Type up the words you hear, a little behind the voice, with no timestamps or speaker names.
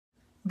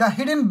The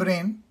Hidden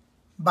Brain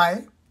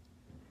by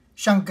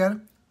Shankar,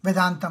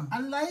 Vedantam.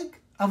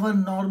 Unlike our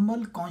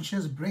normal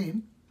conscious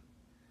brain,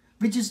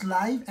 which is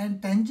live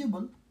and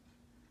tangible,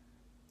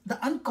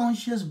 the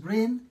unconscious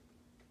brain,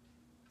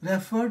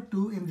 referred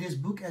to in this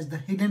book as the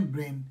hidden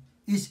brain,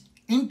 is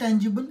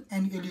intangible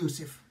and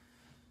elusive.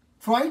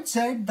 Freud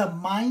said the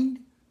mind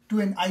to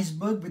an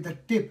iceberg with the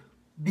tip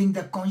being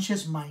the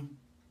conscious mind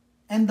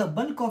and the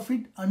bulk of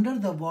it under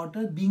the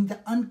water being the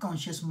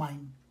unconscious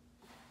mind.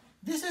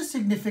 This is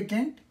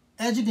significant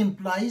as it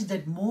implies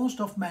that most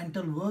of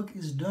mental work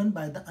is done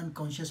by the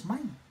unconscious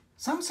mind.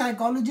 Some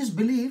psychologists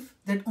believe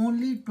that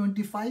only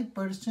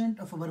 25%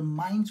 of our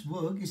mind's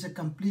work is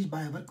accomplished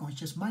by our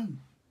conscious mind.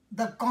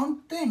 The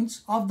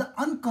contents of the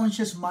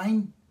unconscious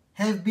mind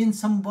have been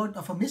somewhat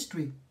of a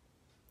mystery.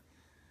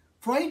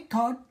 Freud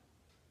thought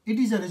it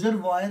is a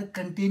reservoir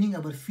containing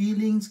our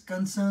feelings,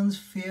 concerns,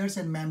 fears,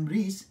 and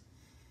memories,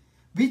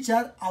 which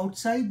are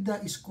outside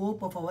the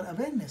scope of our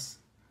awareness.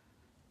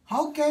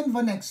 How can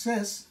one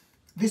access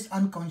this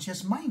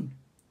unconscious mind?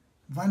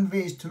 One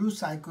way is through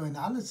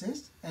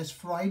psychoanalysis, as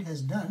Freud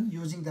has done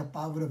using the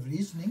power of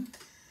reasoning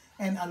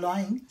and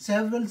allowing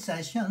several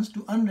sessions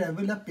to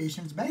unravel a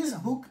patient's background. This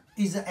book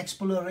is an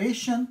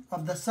exploration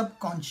of the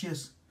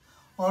subconscious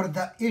or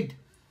the id.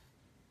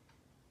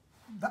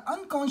 The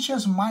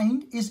unconscious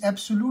mind is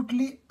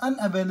absolutely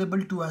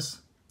unavailable to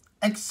us,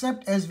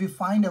 except as we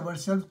find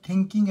ourselves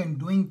thinking and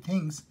doing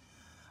things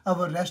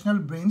our rational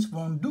brains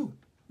won't do.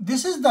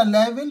 This is the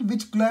level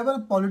which clever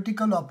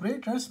political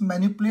operators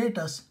manipulate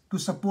us to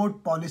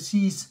support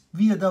policies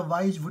we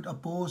otherwise would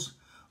oppose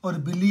or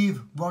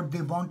believe what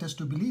they want us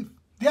to believe.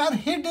 They are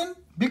hidden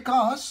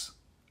because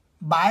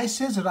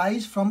biases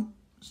rise from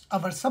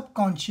our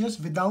subconscious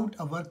without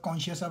our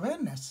conscious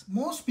awareness.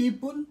 Most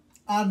people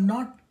are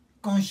not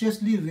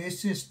consciously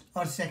racist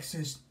or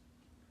sexist,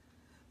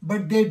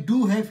 but they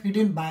do have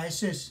hidden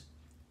biases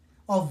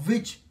of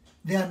which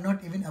they are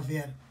not even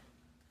aware.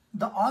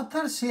 The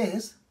author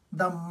says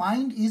the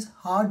mind is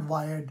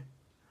hardwired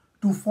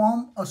to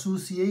form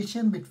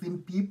association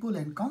between people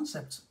and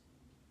concepts.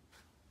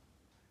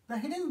 The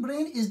hidden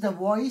brain is the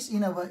voice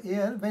in our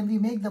ear when we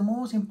make the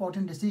most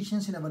important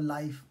decisions in our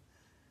life,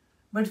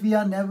 but we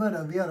are never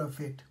aware of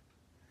it.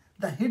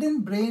 The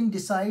hidden brain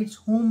decides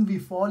whom we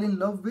fall in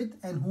love with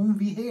and whom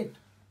we hate.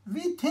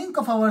 We think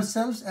of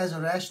ourselves as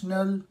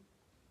rational,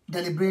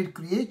 deliberate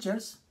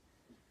creatures,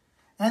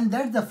 and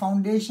that's the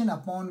foundation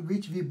upon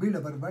which we build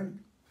our world.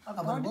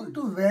 According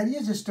to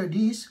various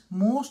studies,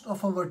 most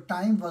of our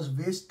time was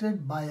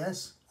wasted by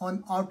us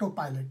on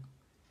autopilot.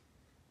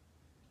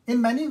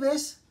 In many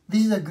ways,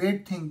 this is a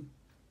great thing.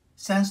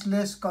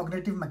 Senseless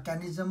cognitive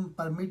mechanisms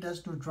permit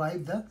us to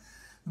drive the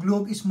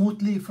globe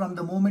smoothly from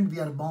the moment we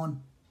are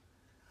born.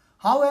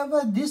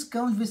 However, this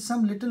comes with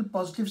some little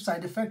positive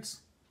side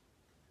effects.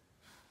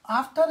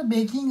 After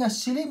making a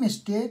silly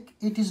mistake,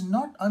 it is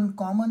not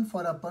uncommon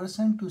for a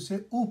person to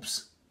say,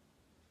 "Oops,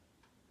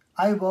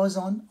 I was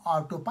on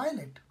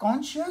autopilot."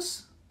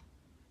 Conscious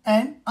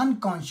and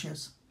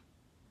unconscious,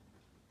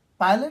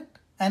 pilot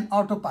and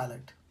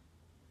autopilot.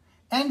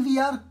 And we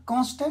are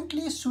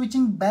constantly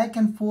switching back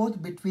and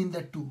forth between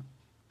the two.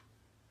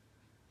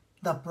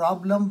 The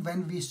problem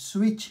when we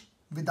switch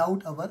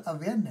without our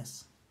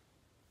awareness.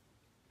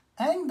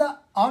 And the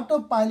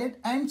autopilot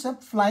ends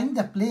up flying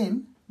the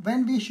plane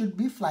when we should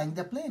be flying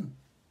the plane.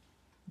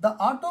 The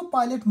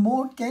autopilot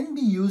mode can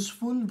be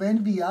useful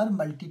when we are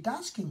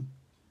multitasking,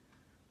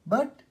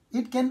 but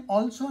it can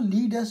also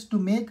lead us to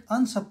make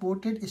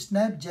unsupported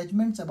snap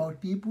judgments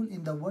about people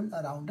in the world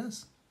around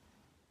us.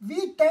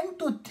 We tend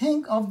to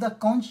think of the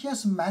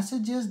conscious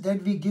messages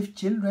that we give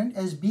children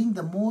as being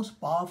the most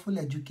powerful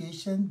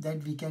education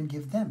that we can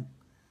give them.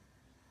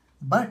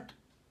 But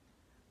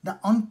the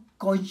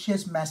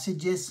unconscious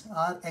messages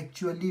are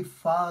actually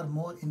far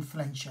more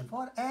influential.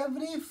 For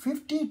every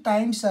 50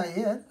 times a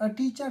year, a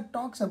teacher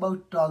talks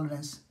about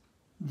tolerance.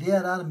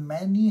 There are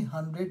many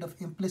hundred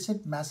of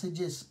implicit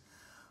messages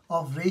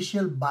of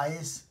racial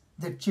bias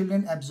that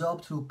children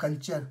absorb through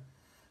culture,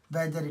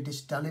 whether it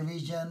is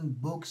television,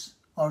 books,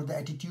 or the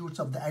attitudes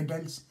of the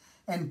adults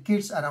and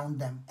kids around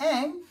them.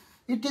 And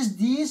it is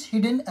these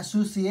hidden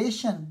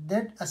associations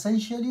that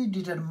essentially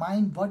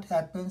determine what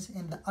happens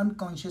in the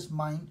unconscious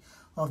mind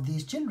of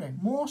these children.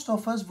 Most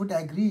of us would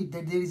agree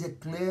that there is a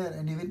clear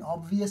and even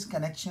obvious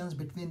connections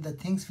between the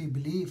things we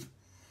believe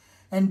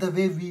and the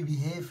way we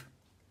behave.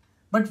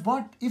 But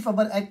what if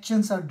our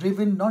actions are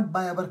driven not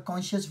by our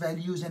conscious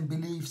values and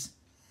beliefs,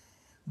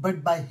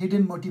 but by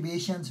hidden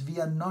motivations we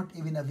are not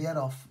even aware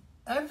of?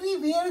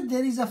 Everywhere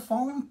there is a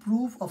found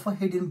proof of a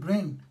hidden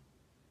brain.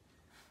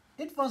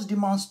 It was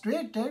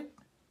demonstrated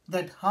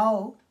that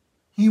how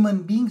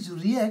human beings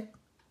react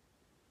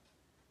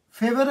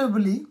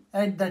favorably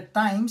at the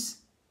times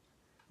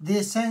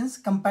they sense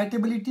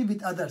compatibility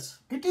with others.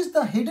 It is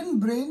the hidden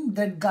brain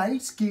that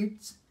guides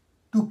kids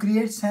to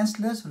create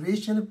senseless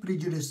racial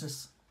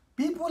prejudices.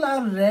 People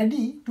are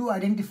ready to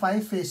identify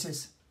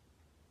faces.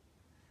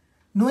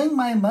 Knowing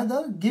my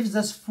mother gives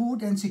us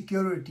food and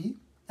security,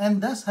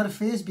 and thus her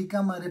face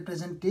becomes a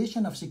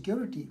representation of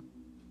security.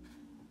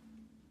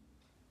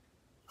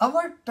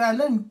 Our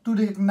talent to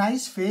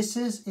recognize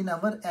faces in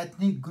our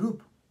ethnic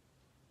group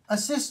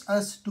assists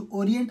us to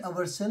orient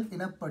ourselves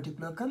in a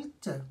particular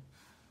culture.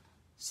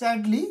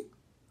 Sadly,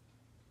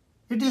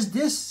 it is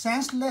this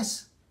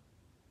senseless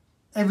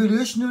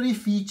evolutionary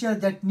feature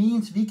that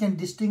means we can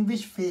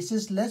distinguish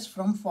faces less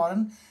from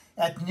foreign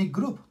ethnic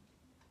group.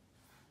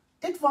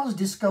 It was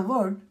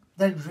discovered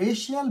that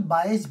racial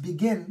bias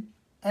began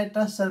at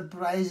a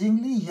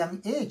surprisingly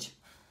young age.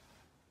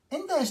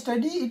 In the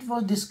study, it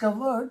was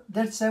discovered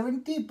that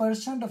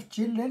 70% of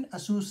children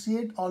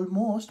associate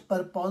almost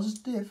per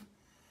positive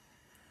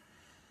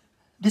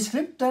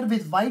descriptor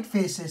with white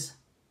faces,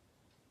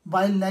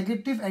 while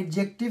negative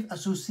adjective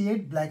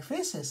associate black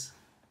faces.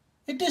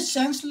 It is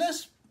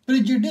senseless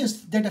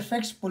prejudice that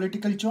affects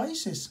political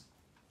choices.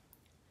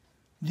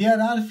 There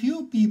are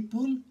few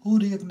people who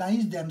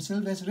recognize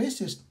themselves as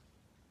racist.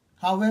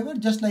 However,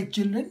 just like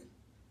children,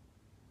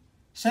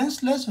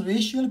 senseless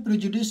racial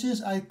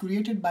prejudices are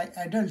created by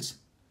adults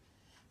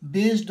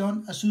based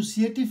on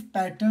associative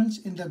patterns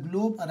in the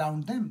globe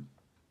around them.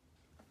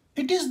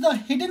 It is the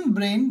hidden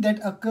brain that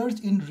occurs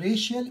in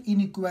racial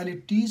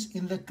inequalities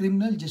in the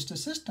criminal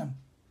justice system.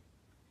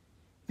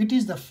 It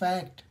is the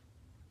fact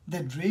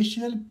that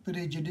racial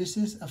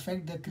prejudices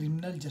affect the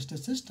criminal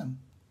justice system,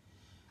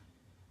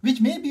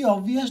 which may be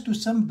obvious to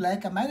some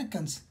black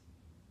Americans.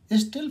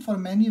 Still, for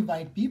many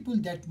white people,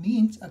 that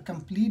means a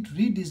complete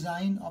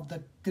redesign of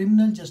the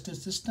criminal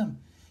justice system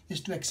is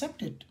to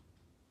accept it.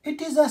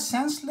 It is a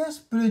senseless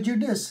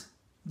prejudice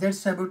that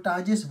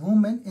sabotages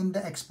women in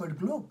the expert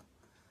globe.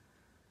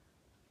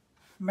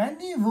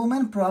 Many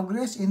women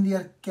progress in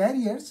their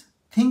careers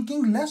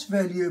thinking less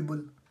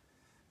valuable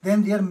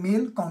than their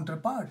male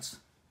counterparts.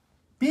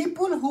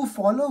 People who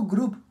follow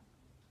group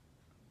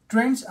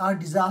trends are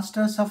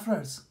disaster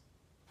sufferers.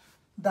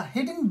 The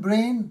Hidden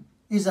Brain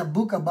is a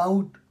book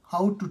about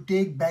how to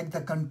take back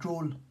the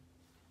control